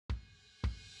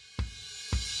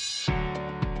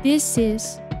This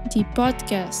is the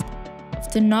podcast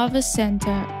of the Nova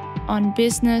Center on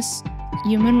Business,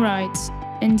 Human Rights,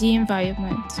 and the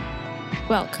Environment.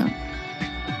 Welcome.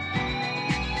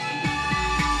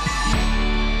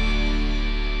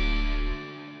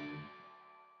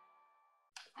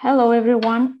 Hello,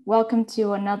 everyone. Welcome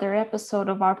to another episode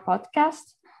of our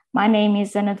podcast. My name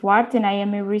is Duarte, and I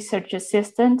am a research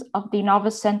assistant of the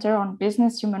Nova Center on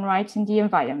Business, Human Rights, and the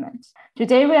Environment.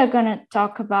 Today, we are going to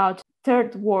talk about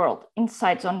Third World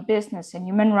Insights on Business and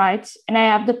Human Rights, and I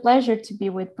have the pleasure to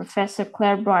be with Professor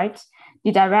Claire Bright,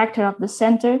 the director of the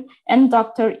center, and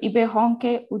Dr.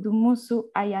 Ibironke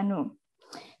Odumosu-Ayanu.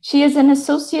 She is an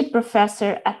associate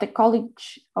professor at the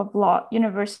College of Law,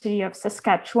 University of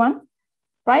Saskatchewan.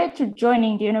 Prior to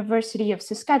joining the University of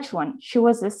Saskatchewan, she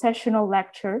was a sessional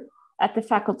lecturer at the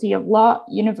Faculty of Law,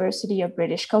 University of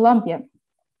British Columbia.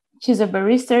 She's a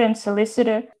barrister and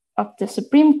solicitor of the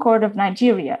Supreme Court of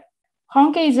Nigeria.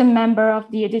 Honke is a member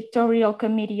of the editorial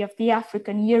committee of the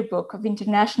African Yearbook of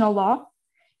International Law.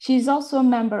 She is also a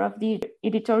member of the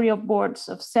editorial boards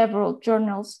of several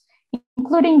journals,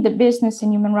 including the Business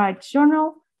and Human Rights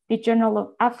Journal, the Journal of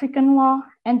African Law,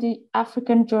 and the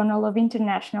African Journal of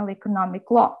International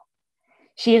Economic Law.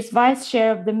 She is vice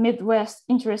chair of the Midwest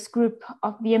Interest Group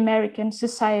of the American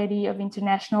Society of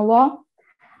International Law,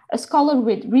 a scholar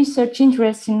with research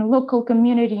interests in local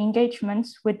community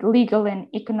engagements with legal and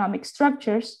economic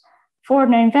structures,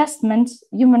 foreign investments,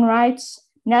 human rights,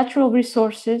 natural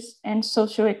resources, and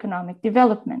socioeconomic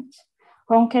development.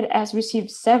 Honke has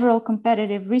received several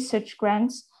competitive research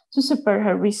grants to support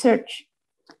her research.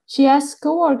 She has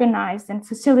co-organized and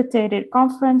facilitated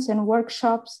conferences and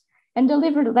workshops and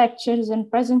delivered lectures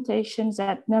and presentations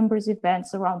at numerous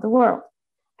events around the world.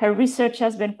 Her research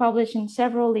has been published in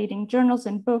several leading journals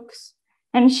and books,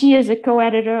 and she is a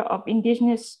co-editor of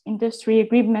Indigenous Industry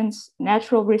Agreements,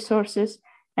 Natural Resources,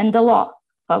 and the Law,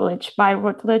 published by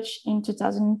Routledge in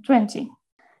 2020.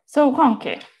 So,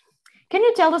 Honke, can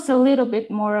you tell us a little bit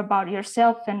more about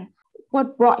yourself and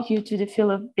what brought you to the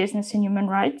field of business and human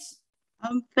rights?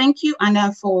 Thank you,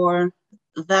 Anna, for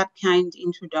that kind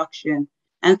introduction.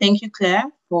 And thank you, Claire,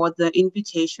 for the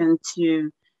invitation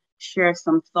to share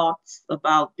some thoughts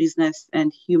about business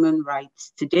and human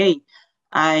rights today.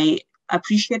 I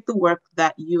appreciate the work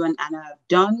that you and Anna have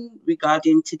done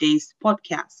regarding today's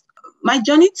podcast. My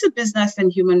journey to business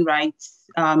and human rights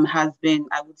has been,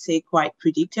 I would say, quite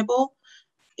predictable.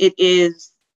 It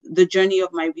is the journey of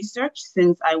my research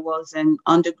since I was an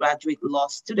undergraduate law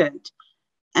student.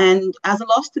 And as a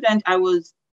law student, I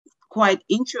was quite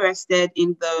interested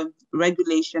in the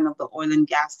regulation of the oil and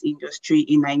gas industry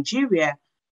in Nigeria.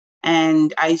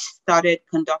 And I started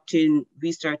conducting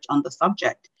research on the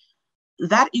subject.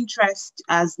 That interest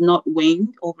has not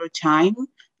waned over time.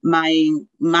 My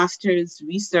master's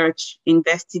research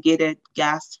investigated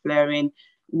gas flaring,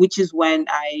 which is when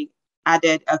I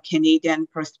added a Canadian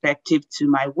perspective to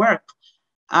my work.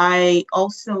 I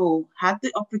also had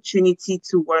the opportunity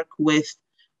to work with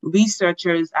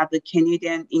researchers at the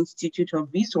Canadian Institute of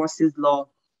Resources Law,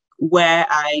 where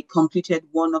I completed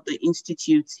one of the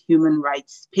Institute's human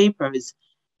rights papers.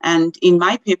 And in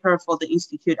my paper for the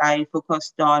Institute, I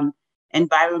focused on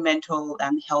environmental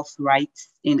and health rights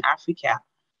in Africa.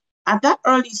 At that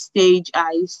early stage,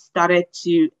 I started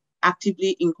to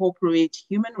actively incorporate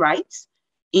human rights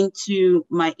into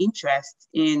my interest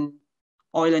in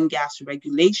oil and gas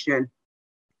regulation.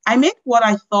 I made what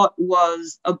I thought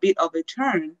was a bit of a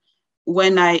turn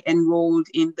when I enrolled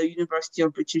in the University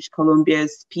of British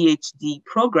Columbia's PhD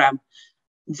program.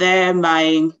 There,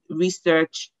 my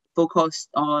research focused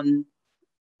on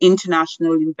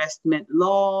international investment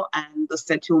law and the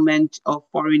settlement of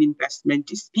foreign investment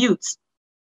disputes.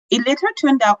 It later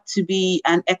turned out to be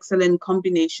an excellent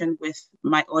combination with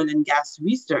my oil and gas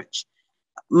research.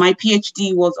 My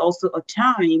PhD was also a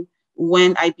time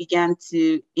when I began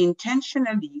to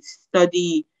intentionally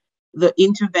study the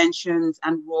interventions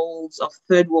and roles of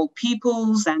third world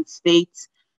peoples and states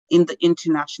in the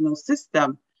international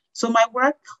system. So my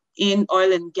work in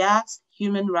oil and gas,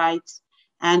 human rights,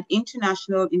 and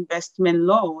international investment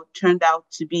law turned out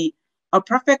to be a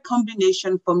perfect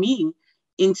combination for me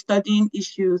in studying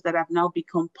issues that have now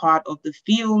become part of the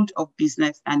field of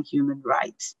business and human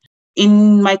rights.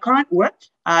 In my current work,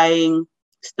 I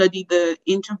study the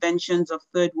interventions of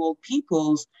third world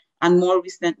peoples and more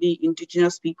recently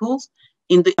indigenous peoples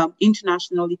in the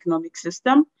international economic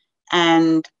system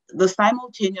and the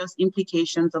simultaneous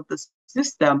implications of the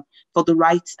system for the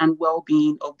rights and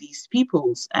well-being of these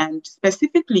peoples. And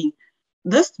specifically,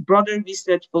 this broader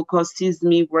research focus sees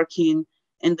me working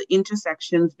in the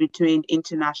intersections between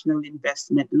international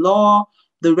investment law,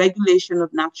 the regulation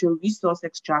of natural resource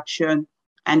extraction,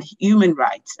 and human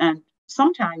rights. And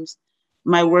sometimes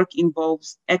my work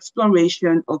involves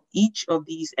exploration of each of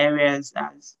these areas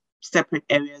as separate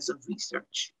areas of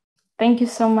research. Thank you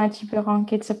so much,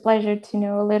 Ibironke. It's a pleasure to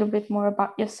know a little bit more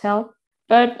about yourself.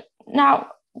 But now,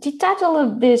 the title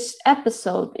of this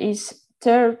episode is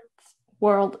Third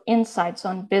World Insights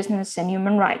on Business and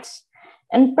Human Rights.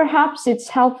 And perhaps it's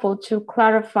helpful to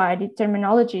clarify the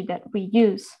terminology that we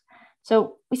use.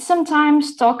 So we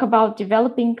sometimes talk about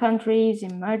developing countries,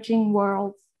 emerging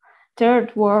world,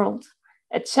 third world,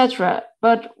 etc.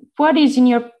 But what is, in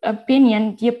your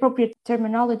opinion, the appropriate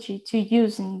terminology to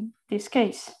use in this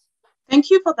case? Thank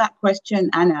you for that question,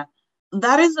 Anna.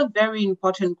 That is a very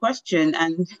important question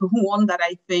and one that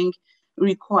I think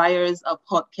requires a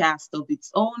podcast of its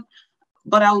own,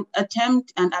 but I'll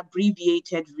attempt an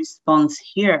abbreviated response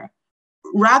here.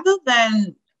 Rather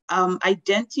than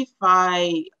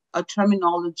identify a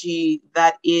terminology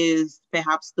that is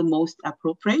perhaps the most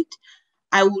appropriate,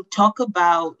 I will talk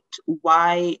about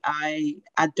why I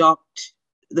adopt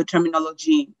the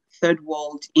terminology third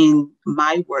world in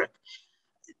my work.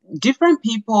 Different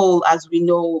people, as we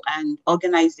know, and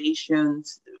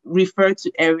organizations refer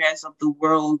to areas of the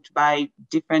world by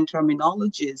different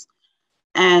terminologies.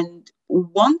 And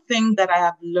one thing that I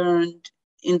have learned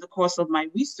in the course of my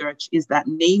research is that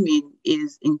naming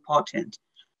is important.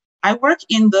 I work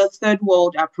in the third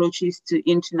world approaches to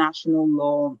international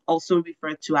law, also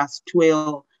referred to as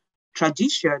TWIL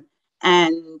tradition.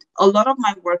 And a lot of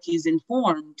my work is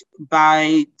informed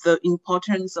by the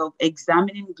importance of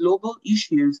examining global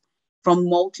issues from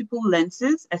multiple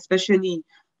lenses, especially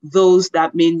those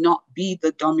that may not be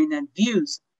the dominant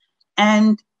views.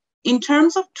 And in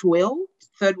terms of TWIL,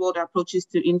 third world approaches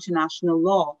to international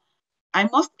law, I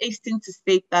must hasten to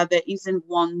state that there isn't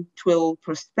one TWIL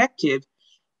perspective,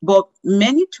 but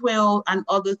many TWIL and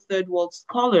other third world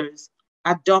scholars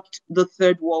adopt the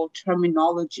third world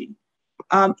terminology.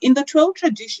 In the TWIL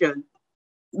tradition,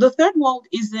 the third world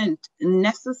isn't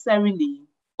necessarily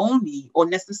only or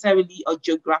necessarily a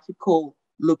geographical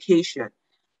location.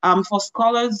 For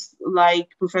scholars like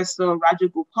Professor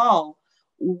Rajagopal,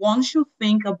 one should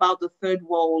think about the third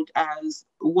world as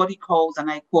what he calls, and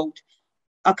I quote,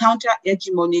 a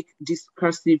counter-hegemonic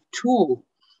discursive tool.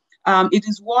 It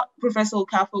is what Professor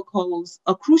Okafor calls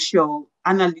a crucial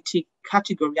analytic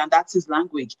category, and that's his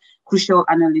language, crucial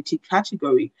analytic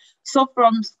category. So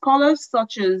from scholars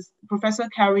such as Professor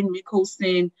Karen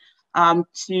Mickelson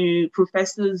to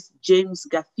Professors James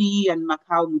Gaffey and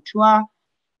Macau Mutua,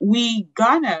 we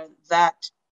garner that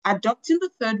adopting the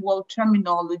third world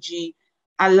terminology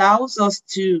allows us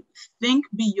to think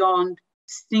beyond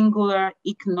singular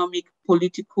economic,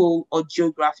 political, or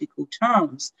geographical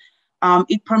terms.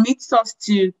 It permits us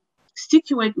to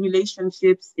situate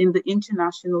relationships in the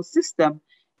international system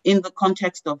in the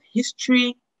context of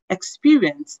history,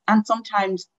 experience, and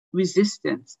sometimes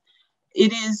resistance.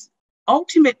 It is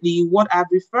ultimately what I've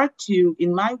referred to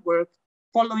in my work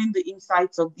following the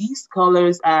insights of these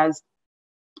scholars as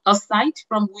a site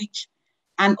from which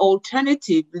an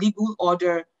alternative legal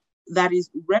order that is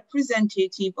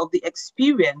representative of the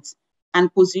experience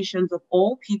and positions of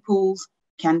all peoples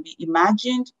can be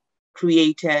imagined,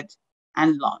 created,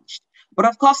 and launched. But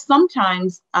of course,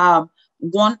 sometimes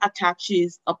one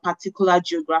attaches a particular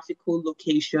geographical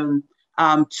location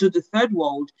to the third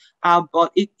world,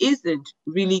 but it isn't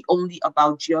really only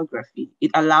about geography.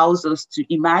 It allows us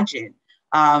to imagine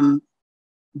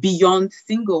beyond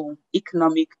single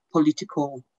economic,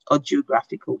 political, or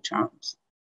geographical terms.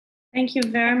 Thank you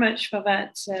very much for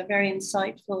that very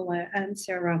insightful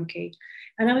answer, Ramke.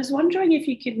 And I was wondering if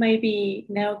you could maybe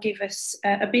now give us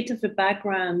a bit of a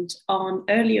background on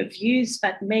earlier views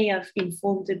that may have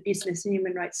informed the business and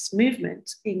human rights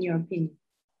movement, in your opinion.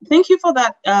 Thank you for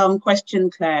that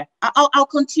question, Claire. I'll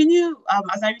continue,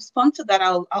 as I respond to that,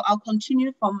 I'll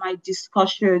continue from my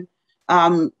discussion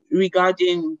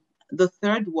regarding the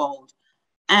third world.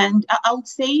 And I would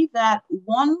say that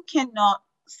one cannot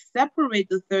separate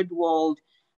the third world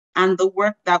and the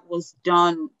work that was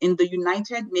done in the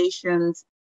United Nations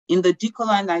in the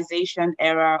decolonization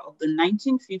era of the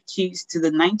 1950s to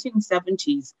the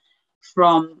 1970s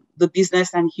from the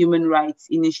business and human rights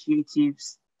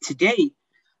initiatives today.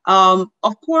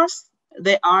 Of course,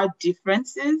 there are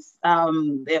differences.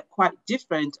 They're quite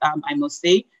different, I must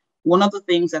say. One of the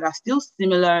things that are still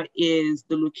similar is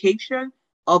the location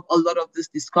of a lot of this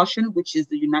discussion, which is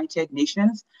the United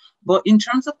Nations. But in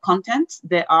terms of content,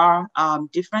 there are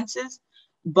differences.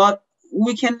 But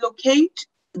we can locate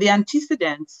the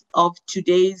antecedents of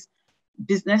today's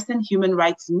business and human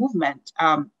rights movement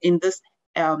in this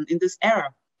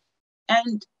era.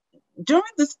 And During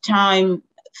this time,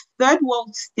 third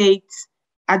world states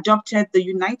adopted the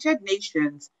United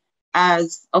Nations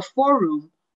as a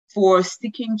forum for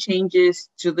seeking changes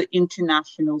to the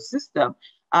international system.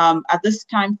 At this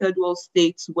time, third world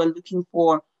states were looking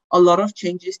for a lot of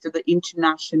changes to the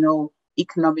international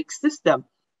economic system.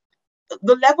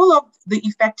 The level of the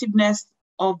effectiveness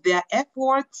of their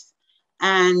efforts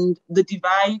and the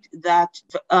divide that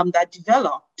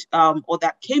developed or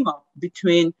that came up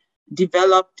between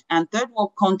developed and third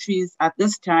world countries at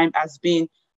this time has been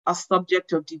a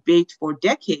subject of debate for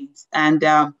decades. And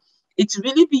it's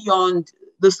really beyond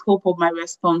the scope of my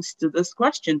response to this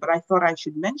question, but I thought I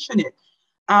should mention it.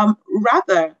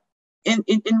 Rather,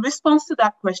 in response to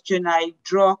that question, I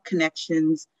draw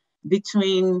connections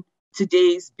between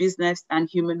today's business and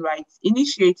human rights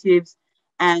initiatives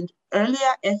and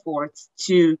earlier efforts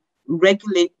to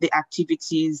regulate the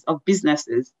activities of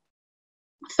businesses.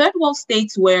 Third world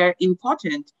states were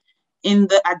important in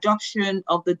the adoption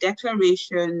of the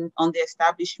Declaration on the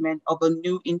Establishment of a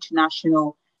New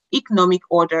International Economic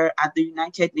Order at the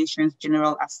United Nations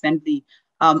General Assembly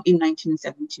in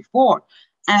 1974.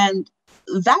 And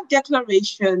that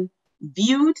declaration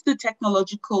viewed the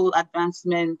technological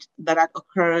advancement that had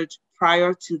occurred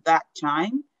prior to that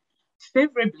time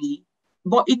favorably,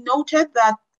 but it noted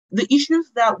that the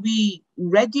issues that we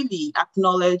readily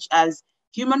acknowledge as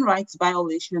human rights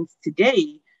violations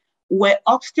today were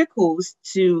obstacles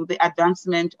to the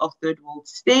advancement of third world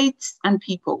states and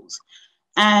peoples.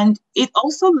 And it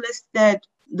also listed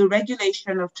the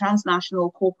regulation of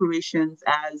transnational corporations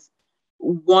as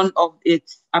one of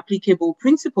its applicable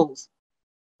principles.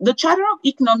 The Charter of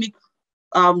Economic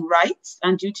Rights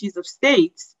and Duties of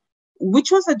States,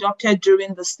 which was adopted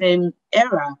during the same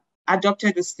era,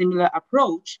 adopted a similar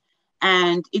approach,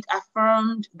 and it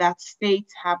affirmed that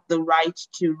states have the right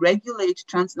to regulate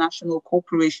transnational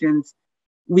corporations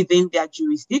within their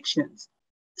jurisdictions.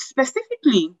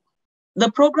 Specifically,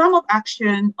 the Program of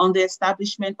Action on the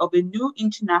Establishment of a New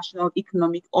International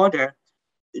Economic Order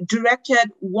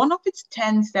directed one of its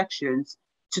 10 sections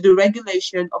to the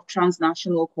regulation of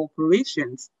transnational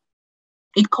corporations.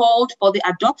 It called for the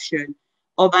adoption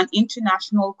of an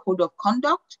international code of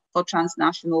conduct for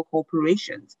transnational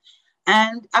corporations.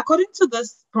 And according to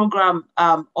this program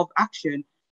of action,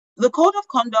 the code of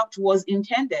conduct was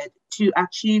intended to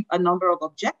achieve a number of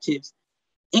objectives,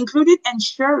 including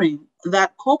ensuring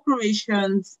that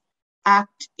corporations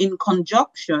act in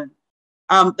conjunction,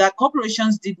 that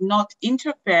corporations did not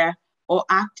interfere or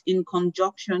act in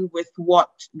conjunction with what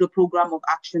the program of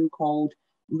action called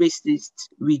racist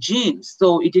regimes.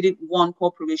 So it didn't want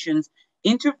corporations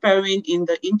interfering in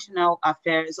the internal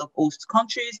affairs of host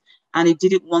countries, and it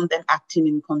didn't want them acting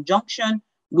in conjunction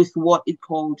with what it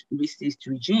called racist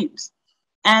regimes.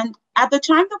 And at the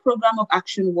time the program of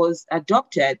action was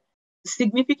adopted,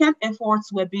 significant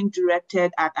efforts were being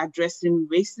directed at addressing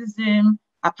racism,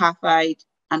 apartheid,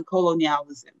 and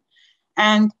colonialism.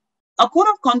 And a code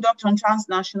of conduct on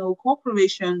transnational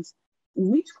corporations,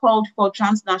 which called for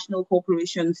transnational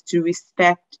corporations to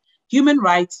respect human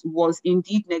rights, was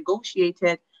indeed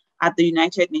negotiated at the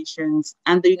United Nations,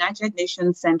 and the United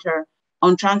Nations Center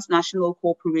on Transnational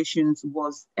Corporations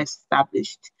was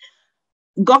established.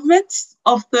 Governments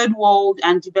of third world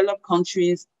and developed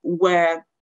countries were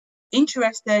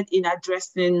interested in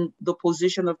addressing the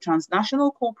position of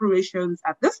transnational corporations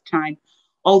at this time,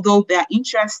 although their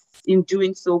interests in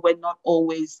doing so were not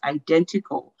always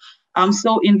identical.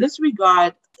 So in this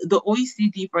regard, the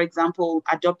OECD, for example,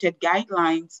 adopted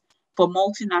guidelines for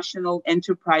multinational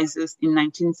enterprises in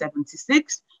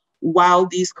 1976, while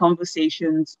these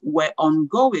conversations were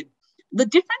ongoing. The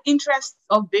different interests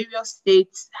of various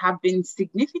states have been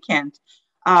significant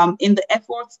in the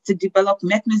efforts to develop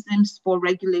mechanisms for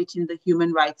regulating the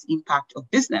human rights impact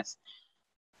of business.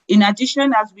 In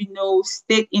addition, as we know,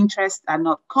 state interests are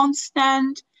not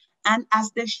constant, and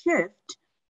as they shift,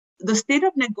 the state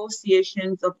of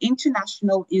negotiations of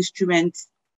international instruments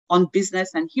on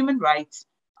business and human rights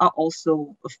are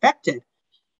also affected.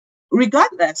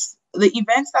 Regardless, the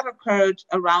events that occurred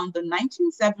around the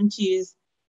 1970s,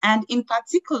 and in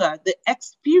particular, the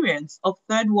experience of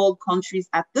third world countries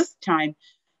at this time,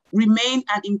 remain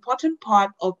an important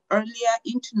part of earlier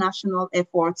international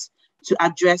efforts to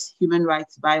address human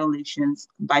rights violations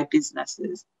by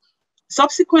businesses.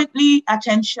 Subsequently,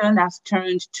 attention has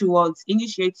turned towards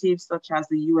initiatives such as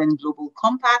the UN Global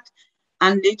Compact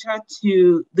and later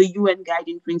to the UN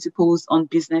Guiding Principles on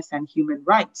Business and Human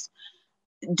Rights.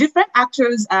 Different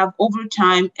actors have over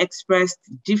time expressed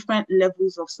different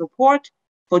levels of support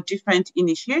for different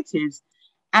initiatives,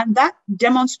 and that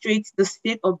demonstrates the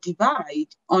state of divide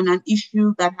on an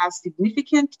issue that has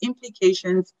significant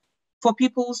implications for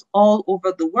peoples all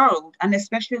over the world, and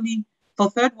especially for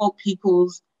third world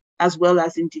peoples as well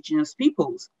as indigenous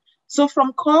peoples. So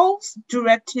from calls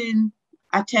directing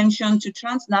attention to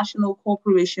transnational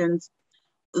corporations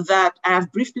that I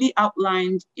have briefly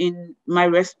outlined in my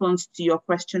response to your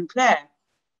question, Claire,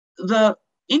 the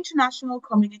international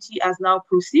community has now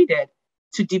proceeded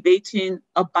to debating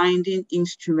a binding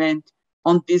instrument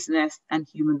on business and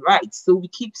human rights. So we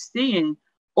keep seeing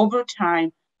over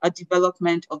time a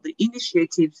development of the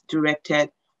initiatives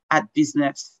directed at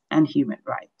business and human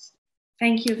rights.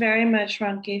 Thank you very much,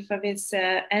 Ronke, for this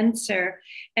answer.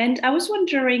 And I was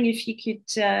wondering if you could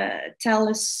tell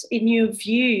us, in your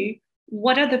view,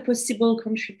 what are the possible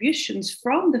contributions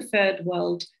from the third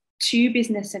world to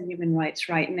business and human rights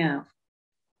right now?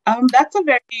 That's a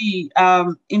very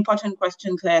important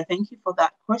question, Claire. Thank you for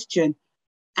that question.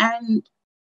 And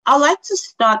I'd like to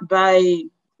start by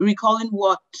recalling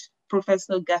what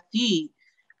Professor Gathi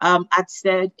had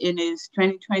said in his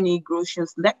 2020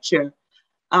 Grotius lecture.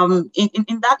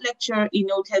 In that lecture, he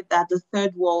noted that the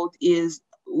third world is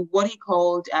what he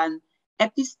called an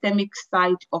epistemic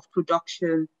site of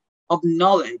production of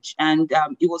knowledge. And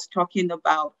he was talking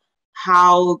about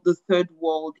how the third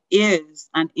world is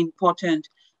an important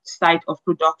site of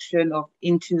production of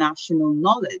international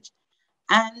knowledge.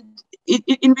 And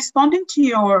in responding to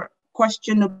your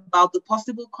question about the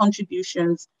possible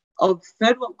contributions of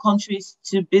third world countries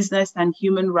to business and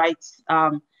human rights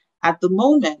at the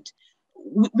moment,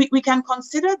 we can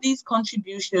consider these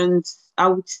contributions, I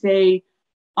would say,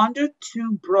 under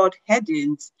two broad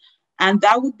headings. And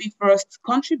that would be first,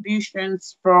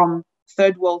 contributions from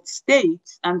third world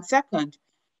states, and second,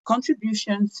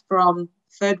 contributions from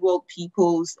third world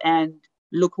peoples and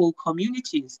local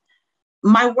communities.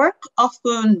 My work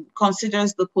often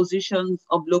considers the positions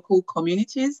of local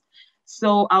communities,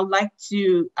 so I would like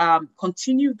to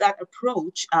continue that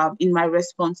approach in my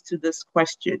response to this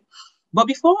question. But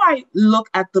before I look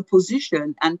at the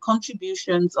position and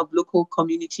contributions of local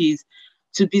communities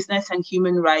to business and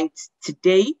human rights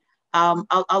today,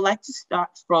 I'd like to start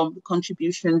from the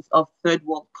contributions of third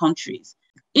world countries.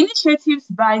 Initiatives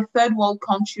by third world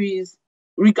countries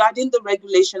regarding the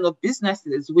regulation of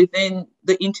businesses within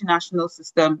the international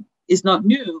system is not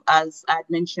new, as I had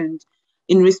mentioned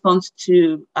in response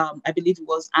to, I believe it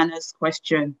was Anna's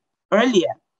question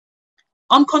earlier.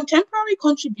 On contemporary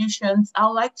contributions, I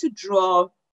would like to draw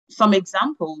some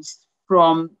examples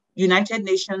from United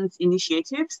Nations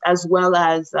initiatives, as well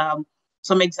as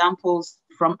some examples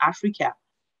from Africa.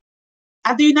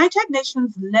 At the United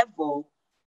Nations level,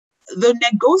 the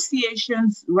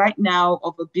negotiations right now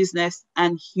of a business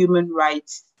and human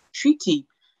rights treaty,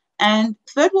 and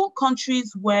third world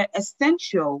countries were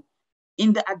essential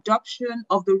in the adoption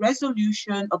of the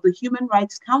resolution of the Human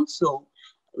Rights Council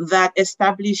that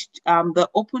established the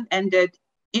open-ended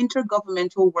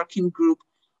intergovernmental working group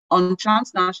on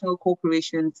transnational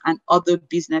corporations and other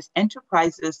business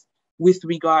enterprises with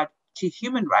regard to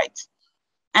human rights.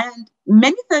 And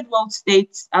many third world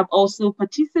states have also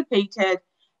participated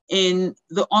in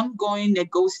the ongoing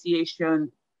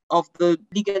negotiation of the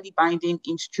legally binding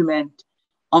instrument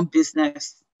on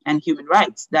business and human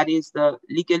rights. That is the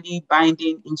legally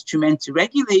binding instrument to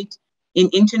regulate in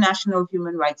international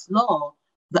human rights law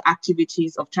the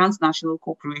activities of transnational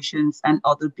corporations and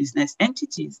other business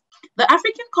entities. The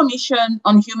African Commission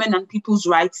on Human and People's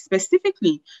Rights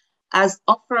specifically has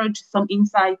offered some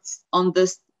insights on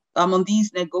this, on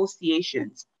these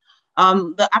negotiations.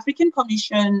 The African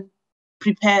Commission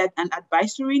prepared an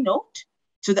advisory note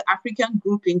to the African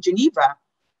group in Geneva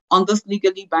on this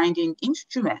legally binding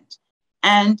instrument.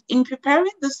 And in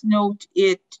preparing this note,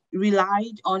 it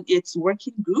relied on its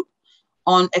working group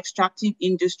on extractive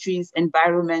industries,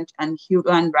 environment, and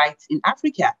human rights in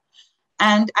Africa.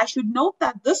 And I should note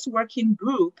that this working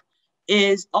group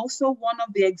is also one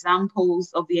of the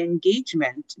examples of the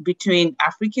engagement between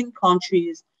African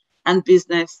countries and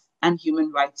business and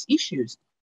human rights issues.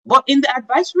 But in the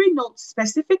advisory note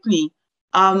specifically,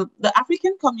 the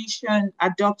African Commission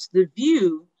adopts the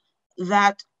view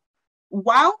that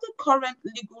while the current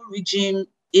legal regime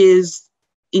is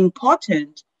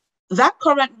important, that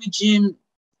current regime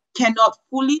cannot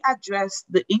fully address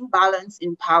the imbalance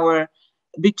in power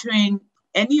between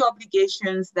any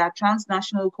obligations that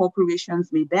transnational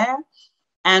corporations may bear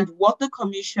and what the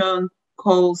Commission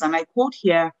calls, and I quote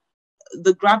here,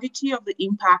 the gravity of the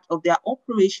impact of their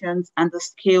operations and the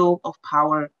scale of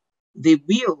power they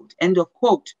wield, end of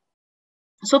quote.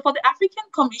 So for the African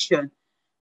Commission,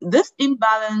 this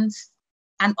imbalance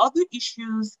and other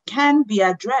issues can be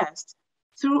addressed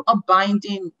through a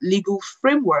binding legal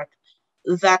framework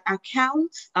that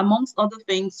accounts, amongst other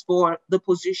things, for the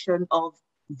position of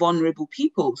vulnerable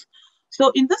peoples.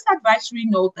 So in this advisory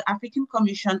note, the African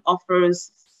Commission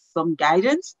offers some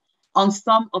guidance on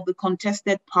some of the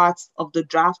contested parts of the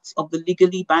drafts of the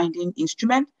legally binding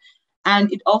instrument.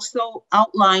 And it also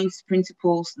outlines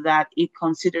principles that it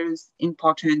considers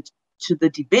important to the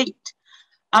debate.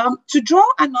 To draw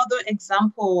another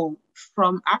example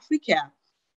from Africa,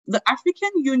 the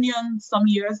African Union some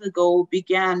years ago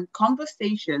began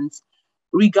conversations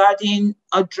regarding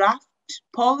a draft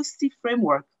policy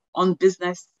framework on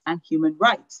business and human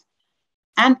rights.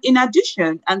 And in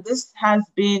addition, and this has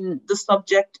been the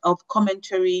subject of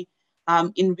commentary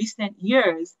in recent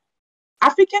years,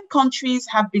 African countries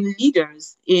have been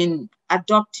leaders in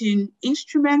adopting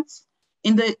instruments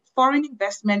in the foreign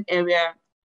investment area,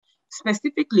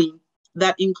 specifically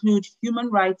that include human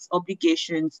rights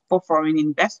obligations for foreign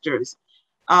investors.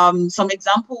 Some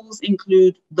examples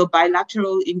include the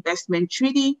bilateral investment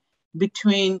treaty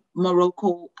between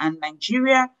Morocco and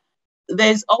Nigeria.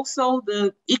 There's also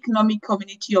the Economic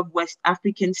Community of West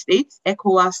African States,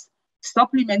 ECOWAS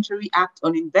Supplementary Act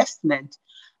on Investment.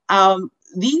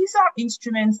 These are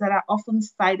instruments that are often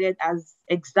cited as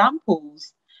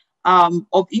examples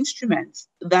of instruments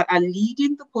that are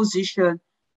leading the position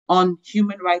on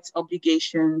human rights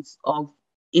obligations of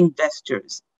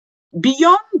investors.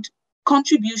 Beyond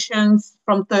contributions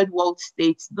from third world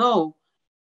states, though,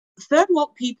 third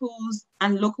world peoples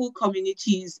and local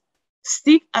communities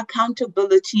seek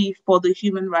accountability for the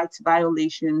human rights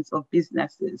violations of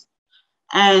businesses.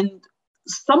 And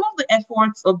some of the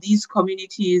efforts of these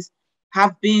communities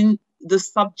have been the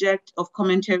subject of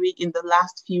commentary in the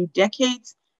last few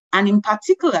decades. And in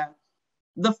particular,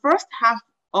 the first half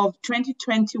of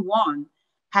 2021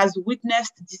 has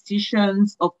witnessed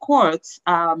decisions of courts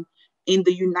in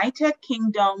the United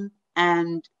Kingdom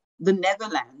and the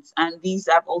Netherlands. And these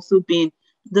have also been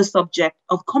the subject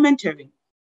of commentary.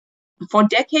 For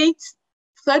decades,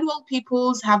 third world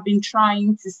peoples have been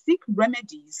trying to seek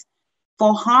remedies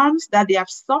for harms that they have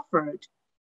suffered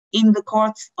in the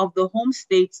courts of the home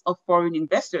states of foreign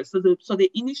investors. So they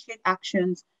initiate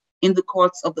actions in the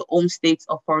courts of the home states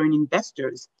of foreign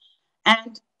investors.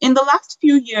 And in the last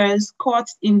few years,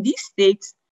 courts in these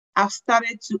states have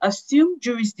started to assume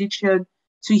jurisdiction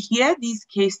to hear these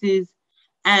cases.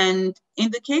 And in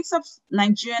the case of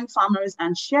Nigerian Farmers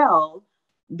and Shell,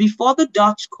 before the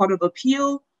Dutch Court of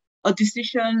Appeal, a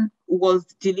decision was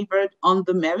delivered on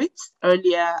the merits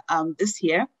earlier this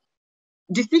year.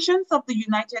 Decisions of the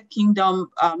United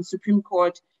Kingdom Supreme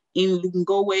Court in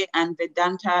Lungowe and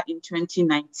Vedanta in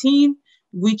 2019,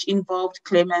 which involved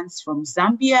claimants from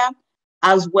Zambia,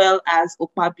 as well as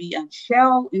Opabi and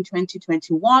Shell in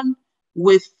 2021,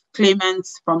 with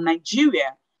claimants from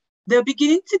Nigeria. They're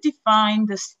beginning to define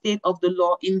the state of the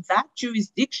law in that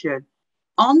jurisdiction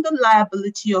on the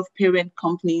liability of parent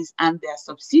companies and their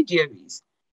subsidiaries.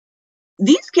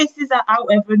 These cases are,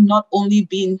 however, not only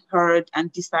being heard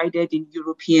and decided in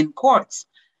European courts.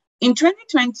 In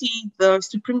 2020, the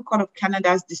Supreme Court of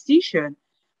Canada's decision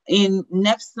in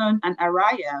Nefson and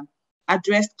Araya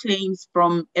addressed claims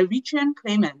from Eritrean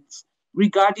claimants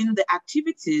regarding the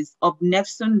activities of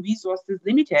Nefson Resources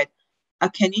Limited, a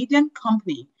Canadian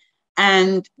company,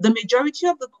 and the majority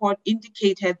of the court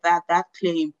indicated that that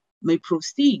claim may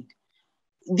proceed.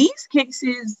 These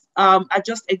cases are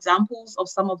just examples of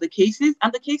some of the cases,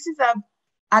 and the cases have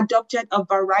adopted a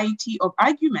variety of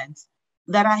arguments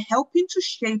that are helping to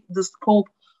shape the scope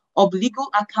of legal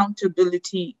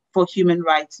accountability for human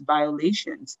rights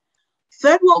violations.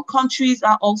 Third world countries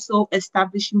are also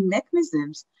establishing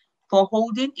mechanisms for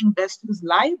holding investors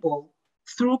liable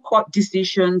through court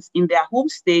decisions in their home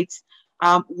states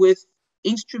with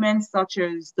instruments such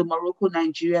as the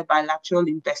Morocco-Nigeria Bilateral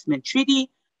Investment Treaty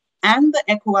and the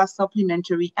ECOWAS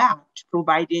Supplementary Act,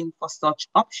 providing for such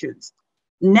options.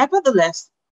 Nevertheless,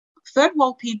 third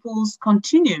world peoples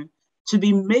continue to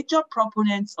be major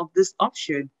proponents of this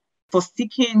option for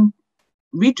seeking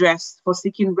redress, for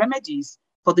seeking remedies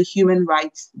for the human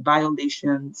rights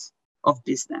violations of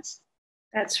business.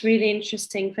 That's really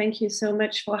interesting. Thank you so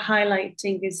much for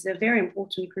highlighting these very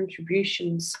important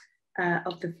contributions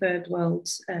of the third world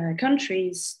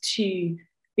countries to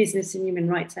business and human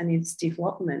rights and its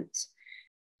development.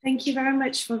 Thank you very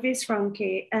much for this,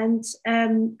 Ronke. And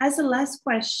as a last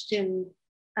question,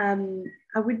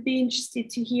 I would be interested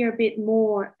to hear a bit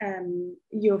more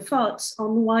your thoughts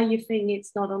on why you think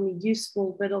it's not only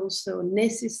useful, but also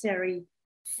necessary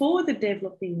for the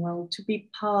developing world to be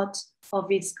part of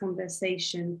this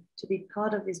conversation, to be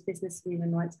part of this business and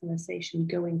human rights conversation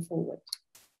going forward.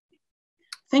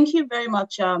 Thank you very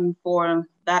much for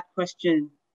that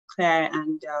question, Claire,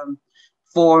 and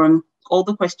for all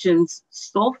the questions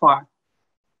so far.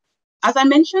 As I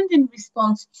mentioned in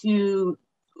response to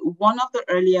one of the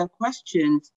earlier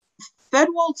questions, third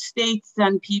world states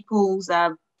and peoples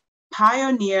have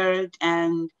pioneered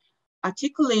and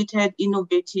articulated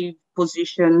innovative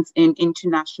positions in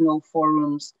international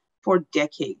forums for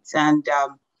decades. And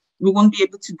we won't be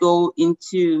able to go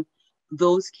into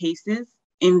those cases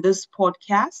in this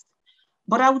podcast.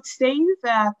 But I would say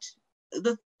that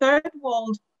the third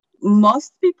world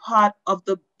must be part of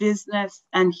the business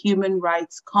and human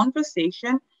rights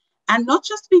conversation, and not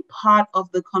just be part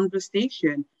of the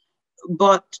conversation,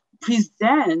 but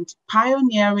present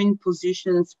pioneering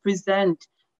positions, present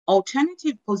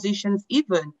alternative positions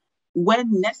even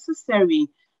when necessary,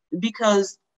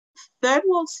 because third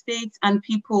world states and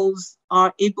peoples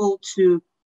are able to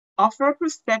offer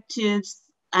perspectives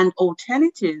and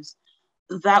alternatives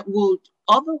that would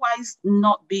otherwise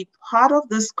not be part of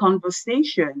this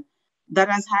conversation that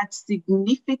has had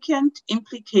significant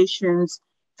implications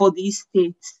for these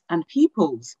states and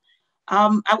peoples.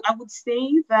 I would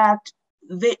say that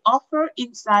they offer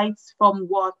insights from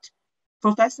what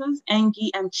Professors Engi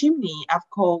and Chimney have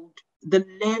called the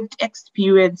lived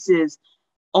experiences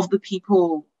of the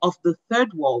people of the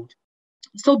third world.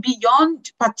 So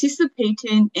beyond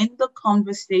participating in the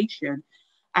conversation,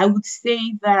 I would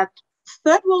say that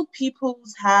third world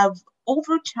peoples have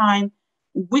over time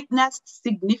witnessed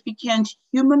significant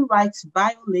human rights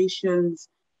violations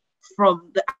from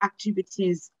the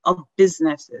activities of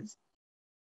businesses.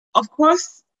 Of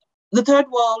course, the third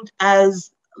world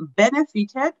has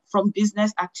benefited from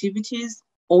business activities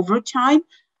over time,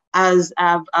 as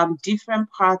have different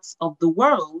parts of the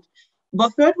world.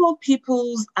 But third world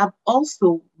peoples have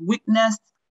also witnessed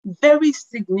very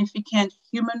significant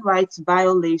human rights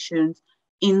violations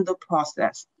in the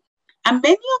process. And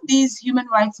many of these human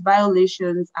rights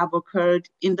violations have occurred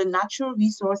in the natural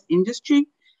resource industry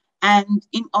and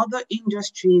in other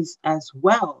industries as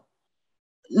well.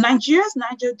 Nigeria's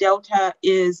Niger Delta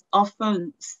is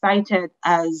often cited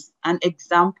as an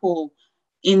example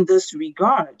in this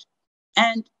regard.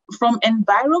 And from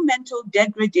environmental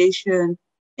degradation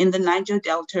in the Niger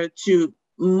Delta to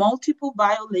multiple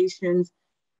violations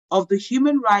of the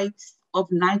human rights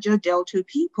of Niger Delta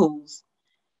peoples,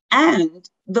 and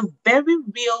the very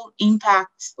real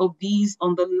impacts of these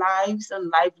on the lives and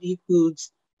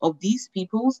livelihoods of these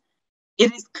peoples,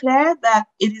 it is clear that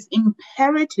it is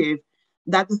imperative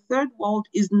that the third world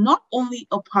is not only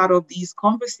a part of these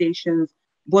conversations,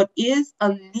 but is a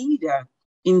leader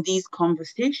in these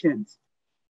conversations.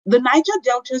 The Niger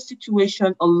Delta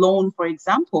situation alone, for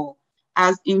example,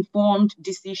 has informed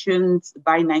decisions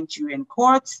by Nigerian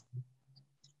courts,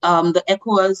 the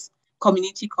ECOWAS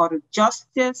Community Court of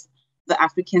Justice, the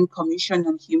African Commission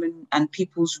on Human and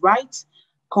People's Rights,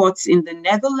 courts in the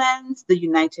Netherlands, the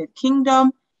United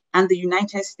Kingdom, and the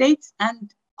United States,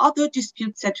 and other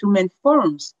dispute settlement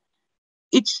forums.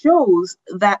 It shows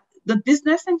that the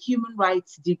business and human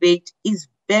rights debate is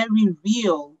very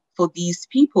real for these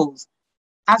peoples.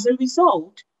 As a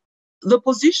result, the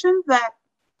position that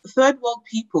third world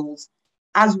peoples,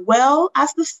 as well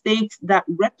as the states that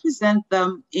represent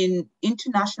them in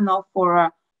international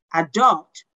fora,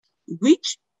 adopt,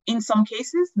 which in some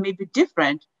cases may be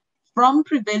different from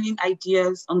prevailing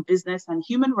ideas on business and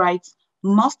human rights,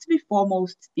 must be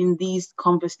foremost in these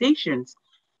conversations.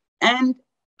 And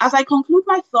as I conclude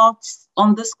my thoughts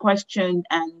on this question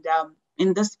and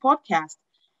in this podcast,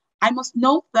 I must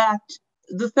note that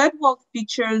the third world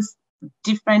features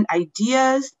different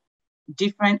ideas,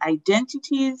 different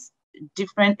identities,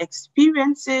 different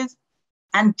experiences,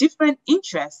 and different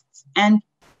interests. And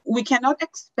we cannot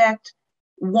expect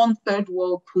one third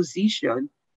world position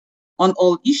on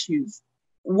all issues.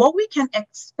 What we can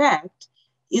expect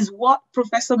is what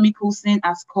Professor Michelson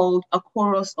has called a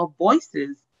chorus of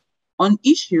voices on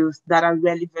issues that are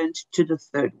relevant to the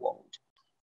third world.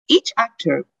 Each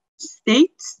actor,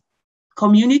 states,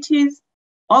 communities,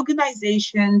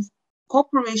 organizations,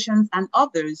 corporations, and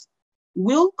others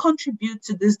will contribute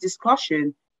to this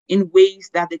discussion in ways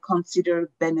that they consider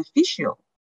beneficial.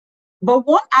 But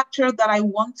one actor that I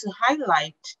want to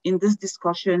highlight in this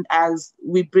discussion as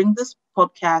we bring this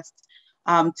podcast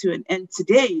to an end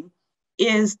today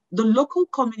is the local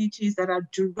communities that are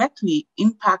directly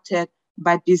impacted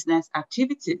by business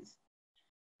activities.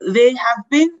 They have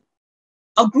been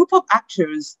a group of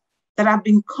actors that have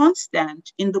been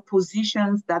constant in the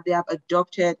positions that they have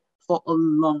adopted for a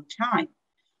long time.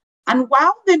 And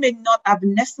while they may not have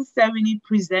necessarily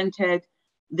presented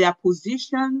their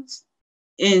positions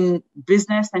in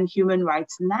business and human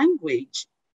rights language,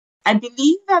 I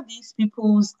believe that these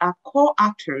peoples are core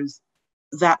actors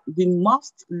that we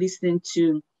must listen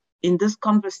to in this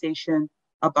conversation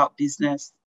about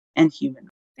business and human.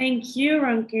 Thank you,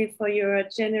 Ronke, for your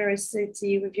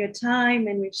generosity with your time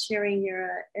and with sharing your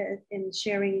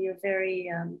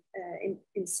very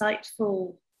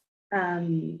insightful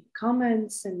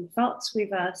comments and thoughts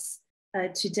with us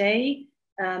today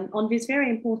on this very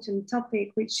important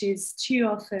topic, which is too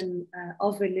often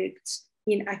overlooked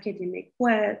in academic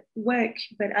work,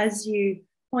 but as you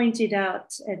pointed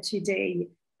out today,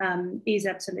 is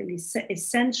absolutely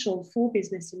essential for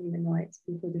business and human rights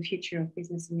and for the future of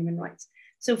business and human rights.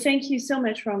 So thank you so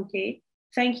much, Ronke.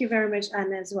 Thank you very much,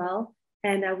 Anna, as well.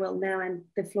 And I will now hand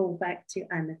the floor back to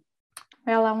Anna.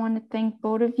 Well, I want to thank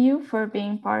both of you for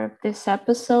being part of this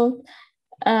episode.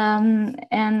 And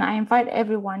I invite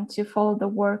everyone to follow the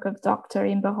work of Dr.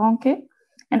 Ibironke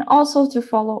and also to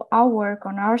follow our work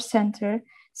on our center,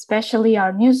 especially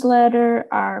our newsletter,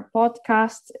 our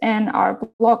podcast, and our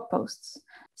blog posts.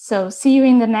 So see you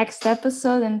in the next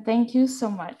episode, and thank you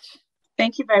so much.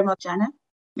 Thank you very much, Anna.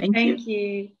 Thank you. Thank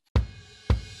you.